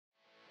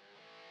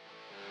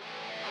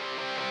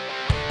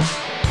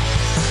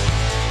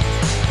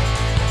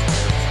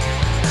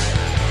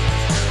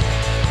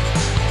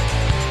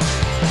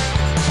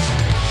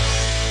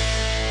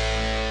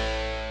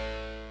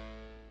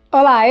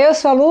Olá, eu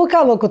sou a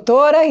Luka,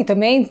 locutora, e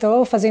também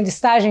estou fazendo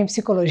estágio em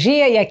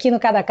psicologia, e aqui no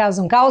Cada,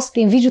 Caso, Caos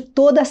tem vídeo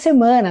toda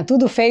semana,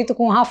 tudo feito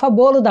com o Rafa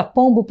Bolo da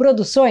Pombo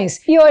Produções.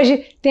 E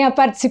hoje tem a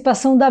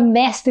participação da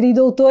mestre e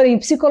doutora em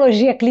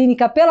psicologia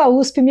clínica pela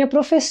USP, minha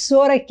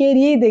professora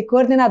querida e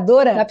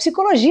coordenadora da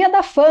psicologia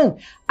da FAM,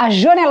 a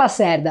Jonia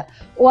Lacerda.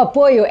 O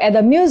apoio é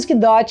da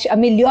MUSICDOT, a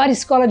melhor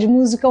escola de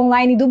música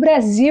online do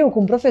Brasil,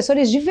 com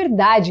professores de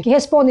verdade que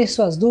respondem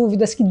suas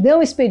dúvidas, que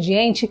dão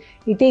expediente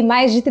e tem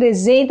mais de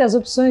 300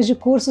 opções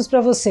de cursos para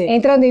você.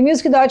 Entrando em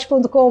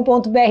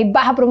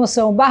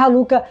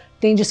musicdot.com.br/promoção/Luka,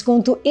 tem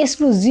desconto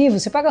exclusivo.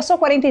 Você paga só R$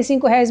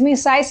 45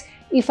 mensais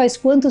e faz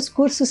quantos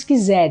cursos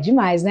quiser.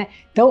 Demais, né?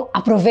 Então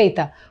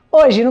aproveita!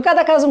 Hoje, no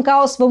Cada Caso,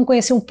 Caos, vamos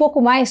conhecer um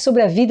pouco mais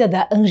sobre a vida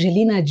da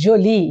Angelina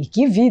Jolie. E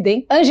que vida,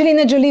 hein?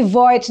 Angelina Jolie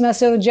Voight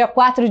nasceu no dia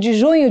 4 de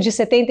junho de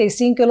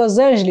 75 em Los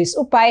Angeles.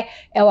 O pai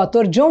é o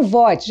ator Jon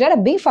Voight, já era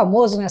bem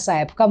famoso nessa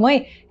época. A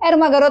mãe era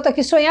uma garota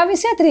que sonhava em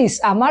ser atriz,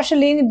 a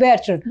Marceline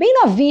Bertrand. Bem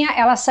novinha,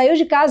 ela saiu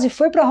de casa e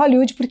foi para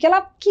Hollywood porque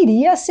ela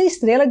queria ser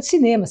estrela de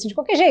cinema, assim, de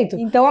qualquer jeito.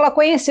 Então ela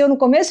conheceu no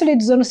começo ali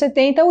dos anos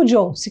 70 o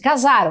Jon. Se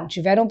casaram,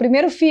 tiveram o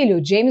primeiro filho,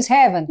 James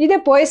Heaven, e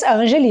depois a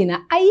Angelina.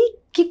 Aí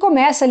que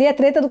começa ali a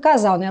treta do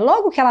casal, né?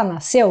 Logo que ela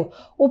nasceu,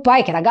 o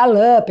pai, que era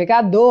galã,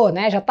 pegador,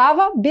 né, já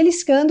tava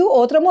beliscando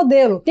outra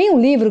modelo. Tem um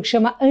livro que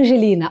chama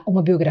Angelina,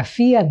 uma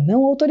biografia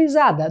não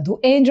autorizada, do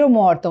Andrew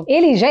Morton.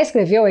 Ele já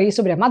escreveu aí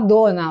sobre a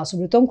Madonna,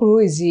 sobre o Tom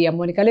Cruise, a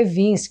Monica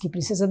Lewinsky,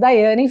 Princesa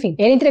Diana, enfim.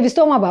 Ele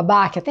entrevistou uma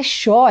babá que até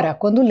chora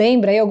quando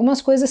lembra aí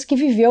algumas coisas que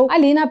viveu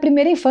ali na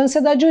primeira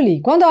infância da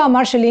Jolie. Quando a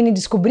Marceline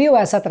descobriu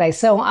essa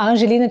traição, a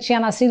Angelina tinha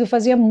nascido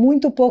fazia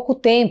muito pouco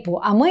tempo.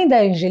 A mãe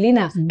da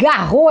Angelina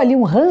agarrou ali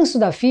um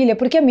ranço da filha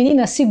porque a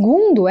menina,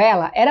 segundo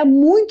ela, era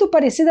muito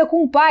parecida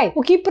com o pai,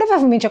 o que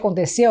provavelmente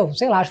aconteceu,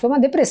 sei lá, acho que foi uma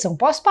depressão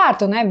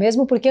pós-parto, né?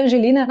 Mesmo porque a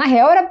Angelina, na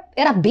real,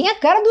 era bem a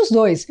cara dos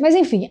dois. Mas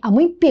enfim, a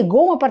mãe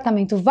pegou um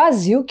apartamento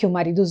vazio que o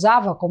marido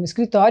usava como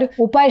escritório,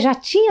 o pai já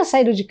tinha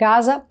saído de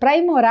casa para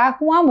ir morar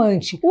com o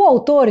amante. O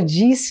autor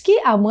diz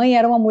que a mãe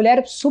era uma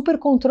mulher super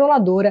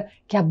controladora,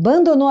 que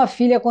abandonou a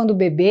filha quando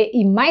bebê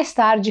e mais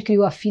tarde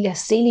criou a filha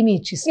sem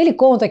limites. Ele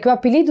conta que o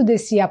apelido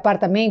desse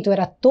apartamento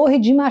era Torre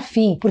de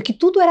Marfim, porque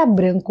tudo era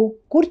branco,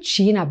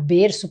 cortina,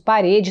 berço,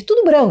 parede,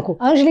 tudo branco.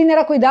 A Angelina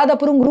era cuidada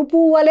por um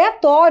grupo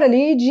aleatório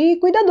ali de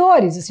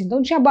cuidadores, assim, então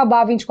tinha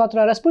babá 24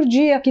 horas por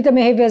dia, que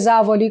também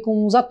revezavam ali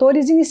com os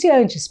atores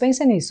iniciantes,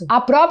 pensa nisso.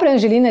 A própria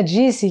Angelina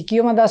disse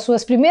que uma das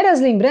suas primeiras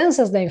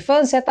lembranças da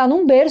infância é estar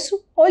num berço,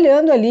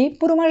 olhando ali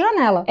por uma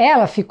janela.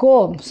 Ela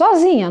ficou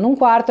sozinha num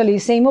quarto ali,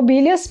 sem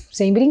mobílias,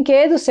 sem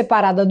brinquedos,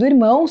 separada do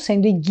irmão,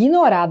 sendo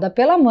ignorada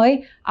pela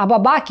mãe. A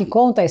babá que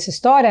conta essa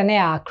história, né,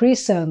 a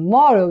Kristen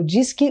Morrow,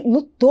 diz que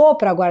lutou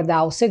para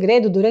guardar o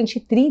segredo durante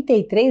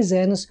 33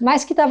 anos,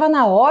 mas que estava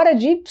na hora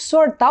de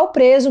sortar o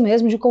preso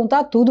mesmo, de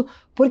contar tudo,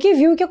 porque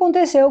viu o que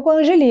aconteceu com a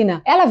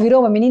Angelina. Ela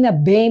virou uma menina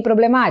bem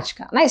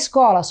problemática. Na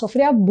escola,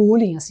 sofria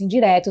bullying, assim,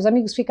 direto. Os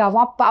amigos ficavam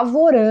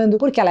apavorando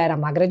porque ela era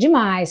magra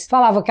demais,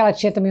 falavam que ela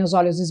tinha também os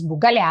olhos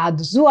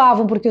esbugalhados,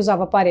 zoavam porque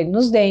usava aparelho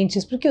nos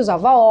dentes, porque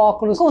usava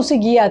óculos,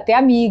 conseguia ter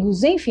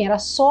amigos, enfim, era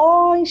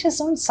só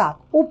encheção de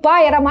saco. O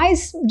pai era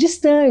mais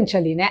distante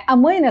ali, né? A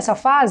mãe, nessa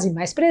fase,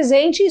 mais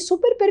presente e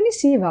super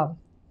permissiva.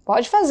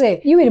 Pode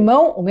fazer. E o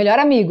irmão, o melhor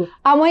amigo.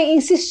 A mãe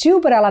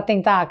insistiu para ela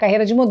tentar a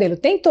carreira de modelo.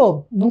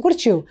 Tentou, não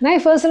curtiu. Na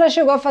infância ela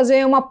chegou a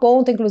fazer uma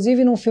ponta,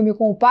 inclusive num filme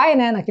com o pai,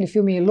 né, naquele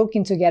filme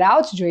Looking to Get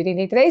Out, de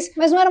 83,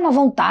 mas não era uma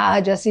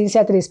vontade assim ser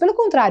atriz. Pelo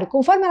contrário,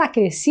 conforme ela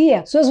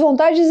crescia, suas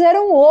vontades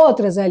eram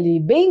outras ali,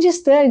 bem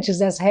distantes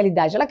dessa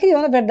realidade. Ela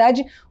criou, na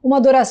verdade, uma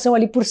adoração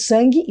ali por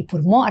sangue e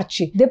por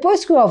morte.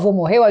 Depois que o avô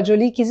morreu, a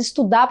Jolie quis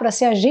estudar para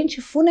ser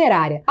agente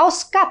funerária.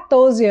 Aos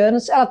 14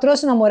 anos, ela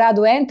trouxe o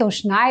namorado Anton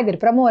Schneider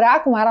para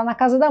morar com ela na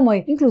casa da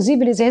mãe.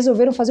 Inclusive, eles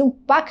resolveram fazer um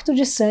pacto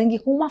de sangue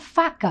com uma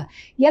faca.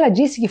 E ela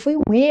disse que foi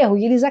um erro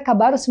e eles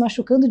acabaram se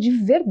machucando de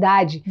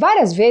verdade.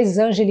 Várias vezes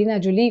a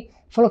Angelina Jolie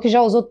falou que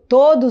já usou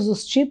todos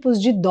os tipos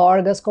de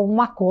drogas, como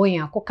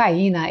maconha,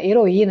 cocaína,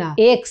 heroína,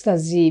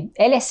 êxtase,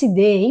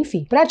 LSD,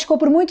 enfim. Praticou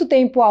por muito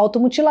tempo a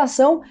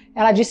automutilação.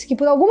 Ela disse que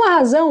por alguma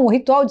razão o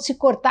ritual de se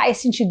cortar e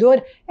sentir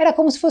dor era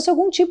como se fosse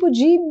algum tipo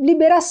de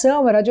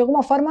liberação, era de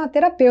alguma forma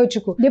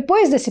terapêutico.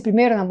 Depois desse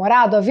primeiro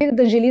namorado, a vida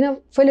da Angelina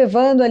foi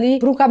levando ali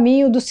para o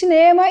caminho do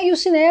cinema e o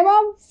cinema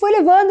foi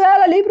levando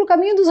ela ali para o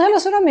caminho dos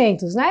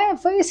relacionamentos, né?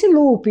 Foi esse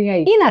looping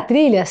aí. E na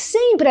trilha,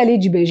 sempre ali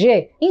de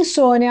BG,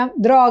 insônia,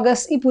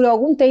 drogas e por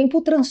algum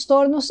tempo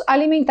transtornos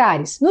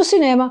alimentares. No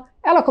cinema,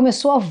 ela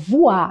começou a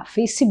voar,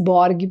 fez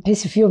Cyborg.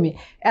 Esse filme,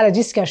 ela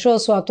disse que achou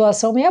sua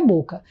atuação meia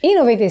boca. Em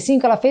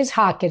 95, ela fez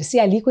Hackers e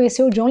ali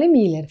conheceu o John Lee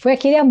Miller. Foi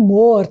aquele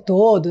amor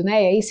todo,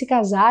 né? E aí se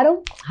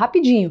casaram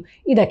rapidinho.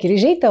 E daquele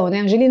jeitão, né?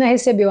 Angelina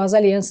recebeu as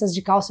alianças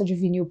de calça de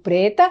vinil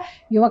preta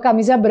e uma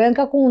camisa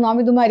branca com o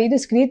nome do marido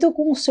escrito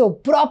com o seu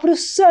próprio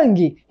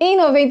sangue. Em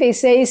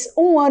 96,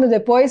 um ano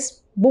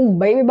depois, boom,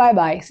 baby bye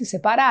bye, se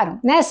separaram.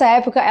 Nessa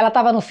época, ela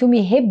estava no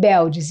filme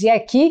Rebeldes e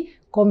aqui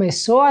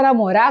começou a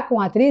namorar com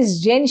a atriz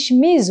Jenny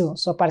Schmizo,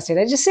 sua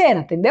parceira de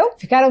cena, entendeu?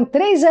 Ficaram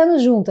 3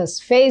 anos juntas,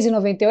 fez em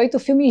 98 o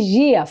filme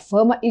Gia,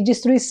 Fama e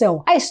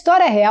Destruição. A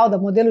história real da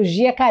modelo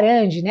Gia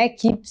Carandi, né,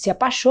 que se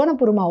apaixona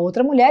por uma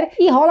outra mulher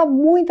e rola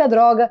muita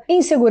droga,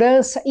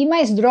 insegurança e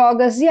mais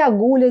drogas e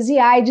agulhas e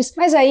AIDS,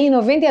 mas aí em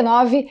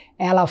 99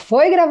 ela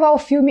foi gravar o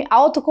filme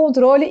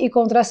Autocontrole e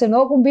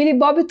contracenou com Billy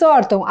Bob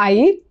Thornton.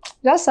 Aí,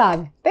 já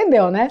sabe,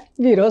 entendeu, né?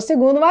 Virou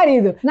segundo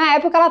marido. Na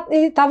época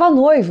ele estava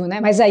noivo, né?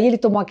 Mas aí ele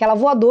tomou aquela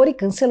voadora e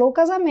cancelou o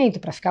casamento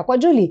para ficar com a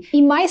Jolie.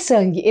 E mais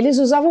sangue, eles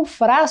usavam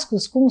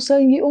frascos com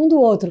sangue um do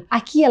outro.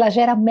 Aqui ela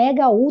já era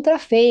mega ultra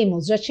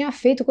famous, já tinha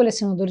feito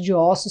Colecionador de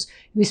Ossos,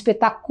 o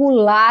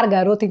espetacular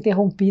Garota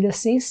Interrompida,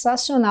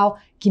 sensacional,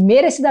 que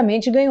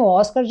merecidamente ganhou o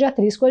Oscar de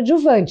atriz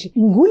coadjuvante.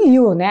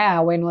 Engoliu, né,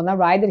 a Winona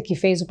Ryder, que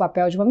fez o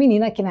papel de uma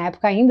menina que na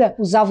época ainda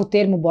usava o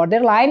termo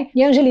borderline,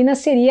 e a Angelina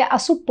seria a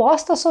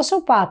suposta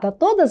sociopata.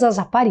 Todas as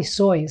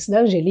aparições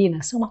da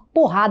Angelina são uma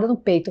porrada no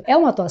peito. É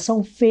uma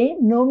atuação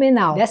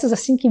fenomenal. Dessas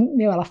assim que,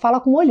 ela fala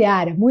com o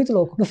olhar, é muito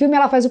louco. No filme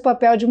ela faz o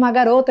papel de uma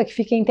garota que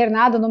fica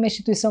internada numa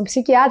instituição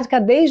psiquiátrica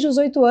desde os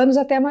 8 anos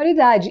até a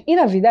maioridade. E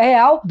na vida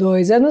real,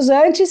 2 anos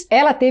antes,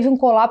 ela teve um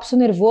colapso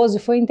nervoso e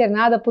foi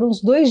internada por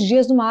uns 2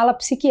 dias numa ala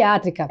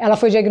psiquiátrica. Ela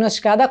foi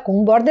diagnosticada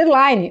com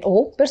borderline,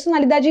 ou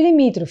personalidade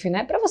limítrofe,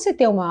 né? Para você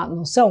ter uma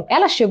noção,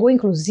 ela chegou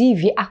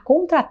inclusive a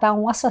contratar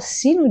um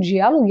assassino de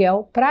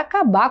aluguel para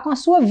acabar com a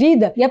sua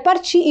vida. E a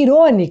parte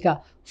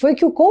irônica foi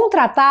que o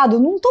contratado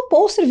não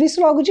topou o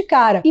serviço logo de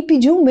cara e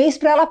pediu 1 mês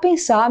para ela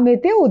pensar,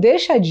 meteu o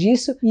deixa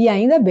disso, e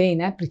ainda bem,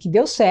 né? Porque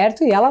deu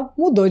certo e ela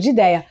mudou de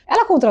ideia.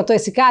 Ela contratou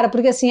esse cara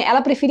porque assim,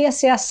 ela preferia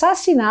ser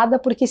assassinada,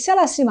 porque se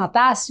ela se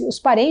matasse, os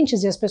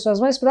parentes e as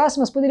pessoas mais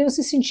próximas poderiam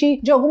se sentir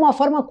de alguma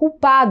forma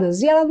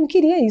culpadas, e ela não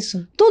queria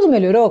isso. Tudo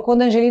melhorou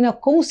quando a Angelina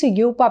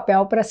conseguiu o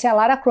papel para ser a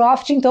Lara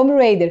Croft em Tomb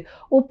Raider.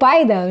 O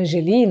pai da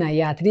Angelina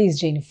e a atriz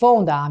Jane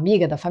Fonda, a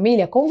amiga da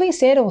família,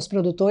 convenceram os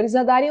produtores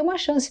a darem uma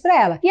chance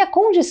para ela. E a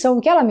condição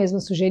que ela mesma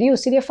sugeriu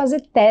seria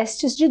fazer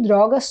testes de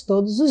drogas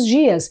todos os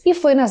dias. E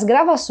foi nas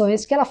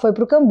gravações que ela foi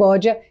para o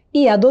Camboja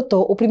e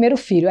adotou o primeiro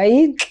filho.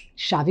 Aí,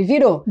 chave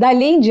virou.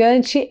 Dali em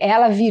diante,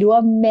 ela virou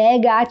a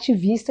mega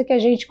ativista que a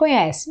gente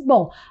conhece.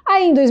 Bom,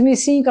 aí em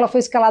 2005 ela foi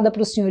escalada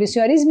para o Sr. e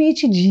Sra.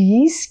 Smith.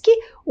 Diz que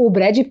o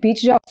Brad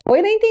Pitt já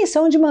foi na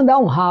intenção de mandar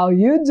um How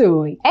You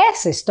Doing.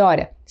 Essa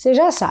história você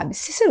já sabe.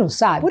 Se você não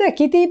sabe, por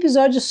aqui tem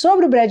episódio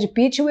sobre o Brad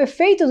Pitt e o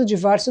efeito do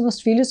divórcio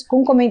nos filhos,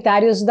 com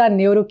comentários da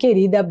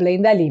neuroquerida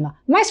Blenda Lima.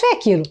 Mas foi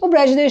aquilo. O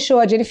Brad deixou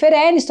a Jennifer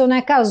Aniston,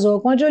 né?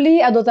 Casou com a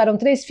Jolie, adotaram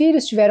 3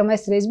 filhos, tiveram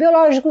mais 3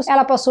 biológicos.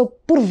 Ela passou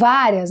por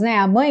várias, né?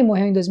 A mãe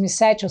morreu em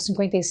 2007, aos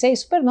 56,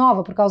 super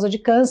nova, por causa de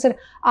câncer.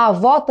 A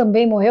avó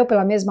também morreu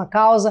pela mesma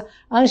causa.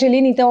 A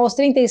Angelina, então, aos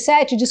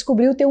 37,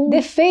 descobriu ter um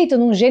defeito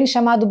num gene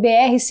chamado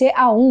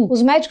BRCA1.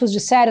 Os médicos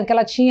disseram que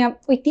ela tinha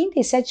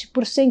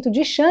 87%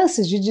 de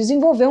chances de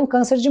desenvolver um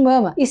câncer de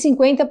mama e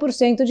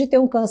 50% de ter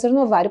um câncer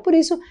no ovário. Por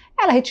isso,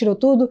 ela retirou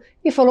tudo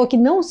e falou que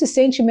não se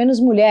sente menos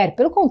mulher.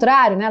 Pelo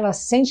contrário, né, ela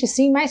se sente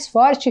sim mais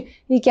forte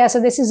e que essa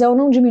decisão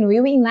não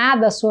diminuiu em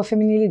nada a sua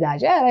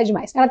feminilidade. Ela é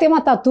demais. Ela tem uma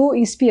tatu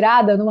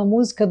inspirada numa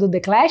música do The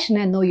Clash,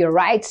 né, Know Your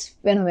Rights,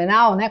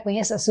 fenomenal, né,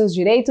 conheça seus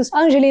direitos.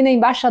 A Angelina é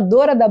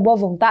embaixadora da boa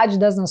vontade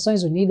das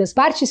Nações Unidas,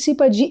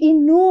 participa de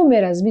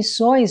inúmeras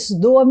missões,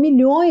 doa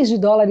milhões de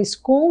dólares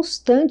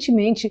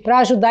constantemente para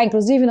ajudar,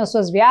 inclusive nas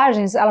suas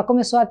viagens. Ela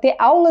começou a ter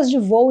aulas de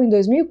voo em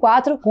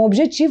 2004 com o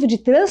objetivo de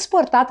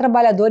transportar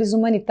trabalhadores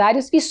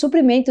humanitários e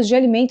suprimentos de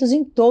alimentos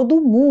em todo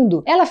o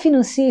mundo. Ela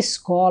financia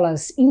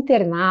escolas,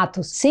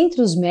 internatos,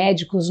 centros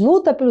médicos,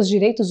 luta pelos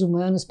direitos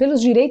humanos, pelos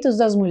direitos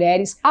das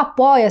mulheres,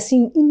 apoia,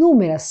 assim,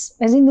 inúmeras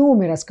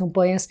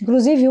campanhas,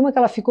 inclusive uma que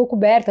ela ficou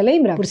coberta,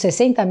 lembra? Por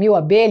 60 mil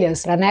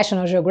abelhas para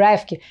National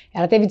Geographic.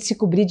 Ela teve de se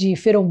cobrir de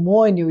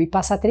feromônio e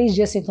passar 3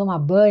 dias sem tomar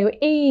banho,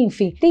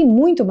 enfim. Tem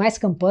muito mais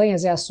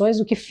campanhas e ações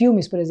do que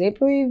filmes, por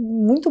exemplo, e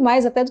muito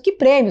mais até do que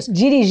prêmios.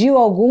 Dirigiu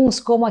alguns,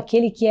 como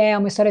aquele que é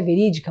uma história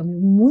verídica,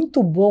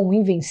 muito bom,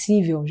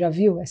 Invencível, já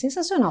viu? É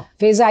sensacional.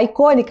 Fez a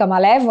icônica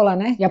Malévola,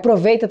 né? E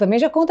aproveita também,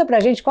 já conta pra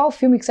gente qual o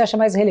filme que você acha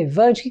mais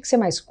relevante, o que você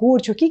mais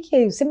curte, o que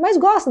você mais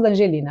gosta da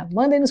Angelina.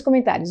 Manda aí nos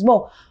comentários.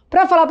 Bom,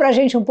 para falar pra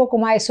gente um pouco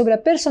mais sobre a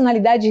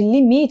personalidade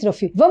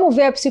limítrofe, vamos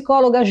ver a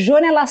psicóloga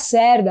Jonia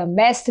Lacerda,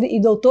 mestre e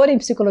doutora em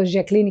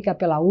psicologia clínica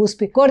pela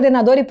USP,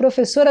 coordenadora e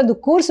professora do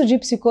curso de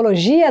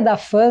psicologia da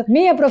FAM,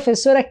 minha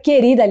professora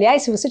querida.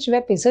 Aliás, se você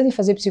estiver pensando em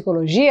fazer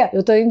psicologia,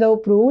 eu tô indo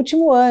pro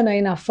último ano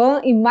aí na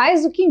FAM e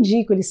mais do que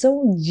indico, eles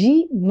são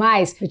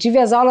demais. Eu tive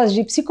as aulas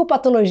de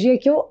psicopatologia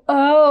que eu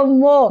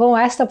amo com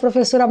esta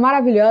professora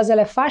maravilhosa,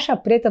 ela é faixa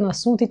preta no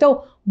assunto,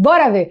 então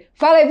bora ver.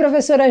 Fala aí,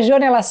 professora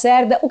Jonia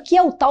Lacerda, o que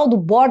é o tal do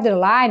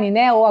borderline,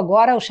 né? Ou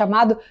agora o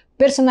chamado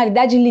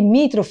personalidade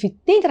limítrofe?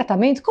 Tem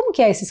tratamento? Como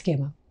que é esse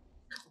esquema?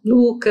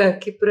 Luka,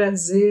 que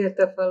prazer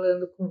estar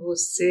falando com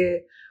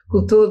você,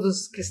 com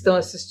todos que estão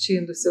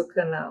assistindo o seu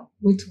canal.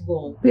 Muito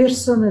bom.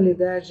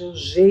 Personalidade é o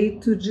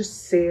jeito de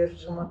ser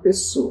de uma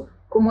pessoa.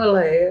 como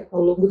ela é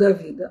ao longo da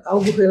vida,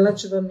 algo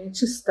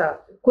relativamente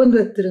estável. Quando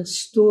é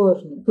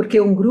transtorno, porque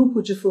um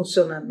grupo de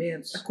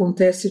funcionamentos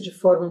acontece de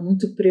forma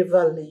muito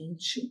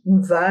prevalente,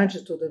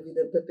 invade toda a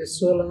vida da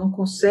pessoa, ela não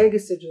consegue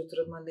ser de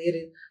outra maneira,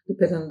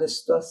 dependendo da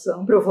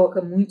situação,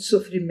 provoca muito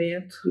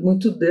sofrimento e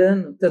muito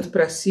dano, tanto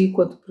para si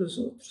quanto para os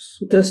outros.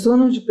 O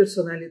transtorno de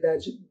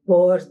personalidade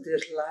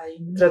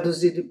borderline,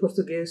 traduzido em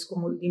português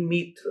como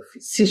limítrofe,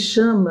 se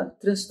chama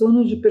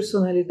transtorno de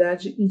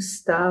personalidade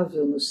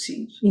instável no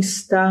CID.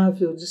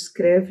 Instável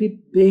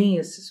descreve bem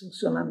esses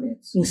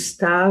funcionamentos.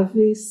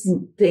 Instáveis,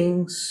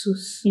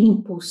 intensos,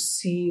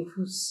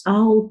 impulsivos,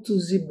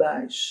 altos e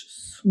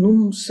baixos.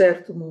 Num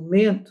certo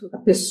momento, a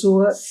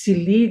pessoa se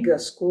liga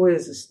às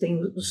coisas, tem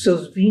os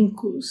seus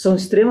vínculos, são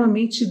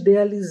extremamente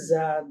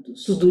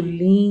idealizados, tudo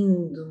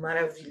lindo,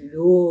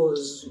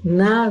 maravilhoso,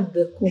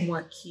 nada como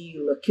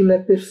aquilo é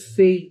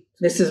perfeito.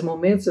 Nesses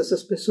momentos,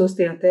 essas pessoas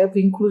têm até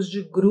vínculos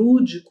de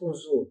grude com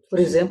os outros. Por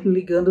exemplo,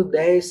 ligando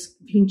 10,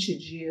 20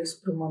 dias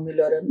para uma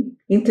melhor amiga.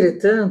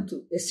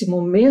 Entretanto, esse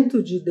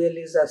momento de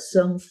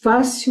idealização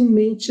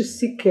facilmente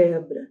se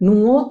quebra.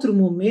 Num outro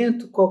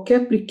momento,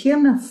 qualquer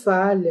pequena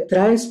falha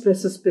traz para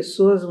essas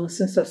pessoas uma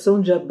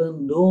sensação de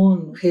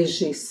abandono,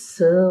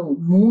 rejeição,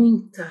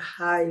 muita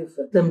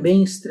raiva,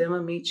 também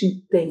extremamente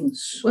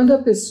intenso. Quando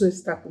a pessoa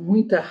está com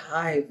muita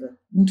raiva,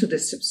 muito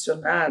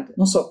decepcionada,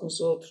 não só com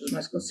os outros,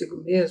 mas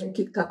consigo mesmo, o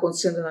que está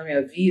acontecendo na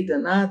minha vida,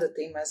 nada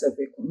tem mais a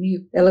ver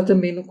comigo, ela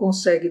também não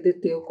consegue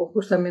deter o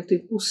comportamento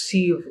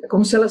impulsivo. É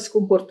como se ela se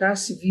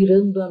comportasse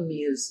virando a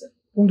mesa,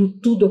 pondo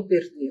tudo a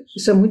perder.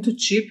 Isso é muito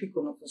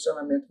típico no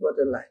funcionamento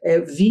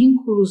borderline.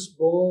 Vínculos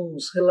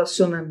bons,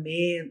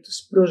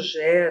 relacionamentos,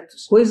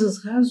 projetos,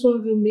 coisas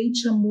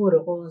razoavelmente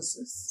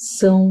amorosas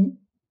são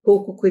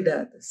pouco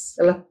cuidadas.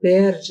 Ela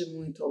perde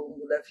muito ao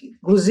longo da vida.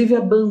 Inclusive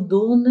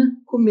abandona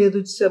com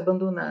medo de ser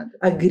abandonada.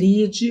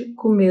 Agride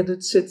com medo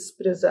de ser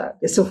desprezada.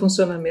 Esse é o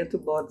funcionamento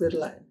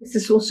borderline.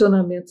 Esses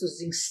funcionamentos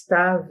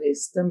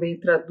instáveis também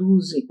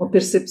traduzem uma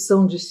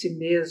percepção de si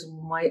mesmo,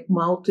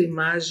 uma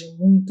autoimagem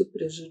muito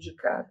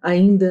prejudicada,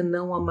 ainda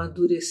não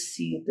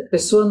amadurecida. A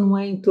pessoa não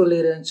é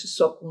intolerante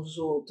só com os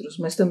outros,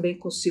 mas também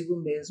consigo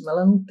mesma.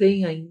 Ela não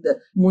tem ainda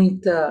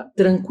muita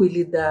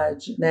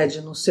tranquilidade, né, de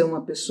não ser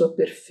uma pessoa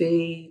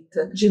perfeita,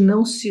 de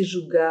não se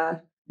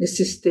julgar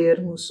nesses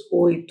termos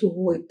 8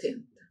 ou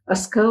 80.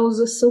 As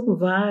causas são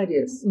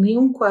várias.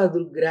 Nenhum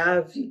quadro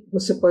grave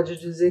você pode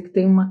dizer que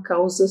tem uma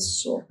causa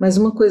só. Mas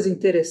uma coisa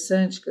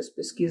interessante que as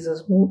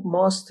pesquisas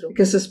mostram é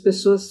que essas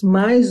pessoas,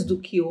 mais do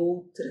que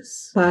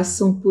outras,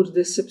 passam por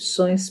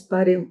decepções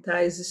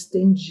parentais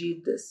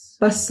estendidas.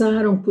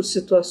 Passaram por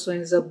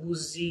situações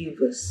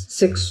abusivas,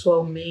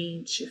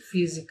 sexualmente,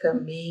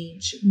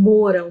 fisicamente,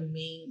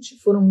 moralmente,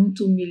 foram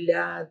muito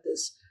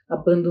humilhadas,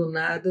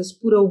 abandonadas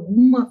por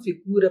alguma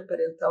figura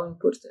parental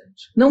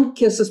importante. Não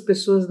que essas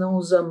pessoas não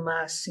os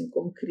amassem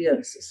como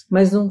crianças,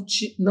 mas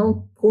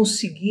não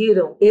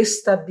conseguiram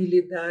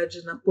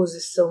estabilidade na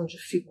posição de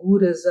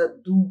figuras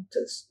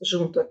adultas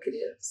junto à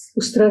criança.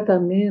 Os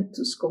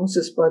tratamentos, como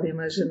vocês podem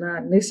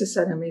imaginar,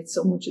 necessariamente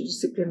são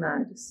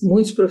multidisciplinares.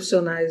 Muitos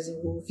profissionais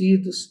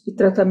envolvidos e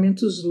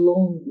tratamentos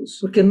longos,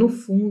 porque no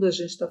fundo a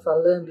gente está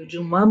falando de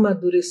um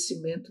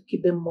amadurecimento que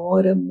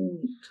demora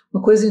muito.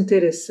 Uma coisa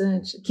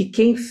interessante é que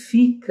quem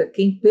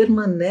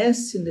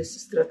permanece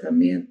nesses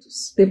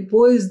tratamentos,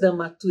 depois da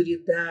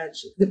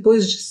maturidade,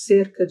 depois de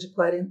cerca de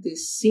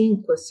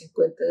 45 a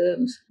 50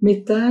 anos,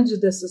 metade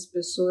dessas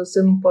pessoas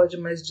você não pode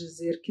mais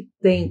dizer que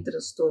tem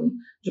transtorno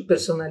de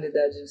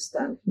personalidade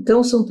instável.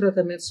 Então são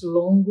tratamentos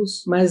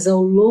longos, mas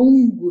ao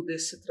longo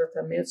desse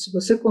tratamento, se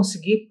você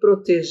conseguir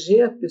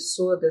proteger a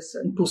pessoa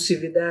dessa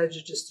impulsividade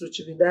e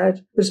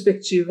destrutividade, a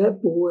perspectiva é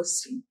boa,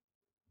 sim.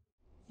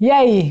 E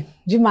aí?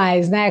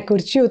 Demais, né?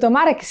 Curtiu?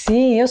 Tomara que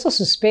sim, eu sou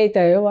suspeita,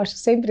 eu acho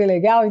sempre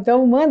legal,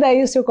 então manda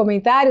aí o seu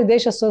comentário,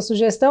 deixa a sua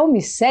sugestão,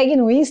 me segue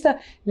no Insta,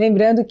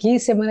 lembrando que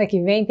semana que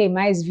vem tem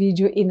mais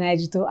vídeo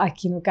inédito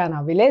aqui no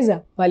canal,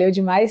 beleza? Valeu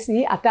demais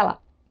e até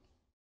lá!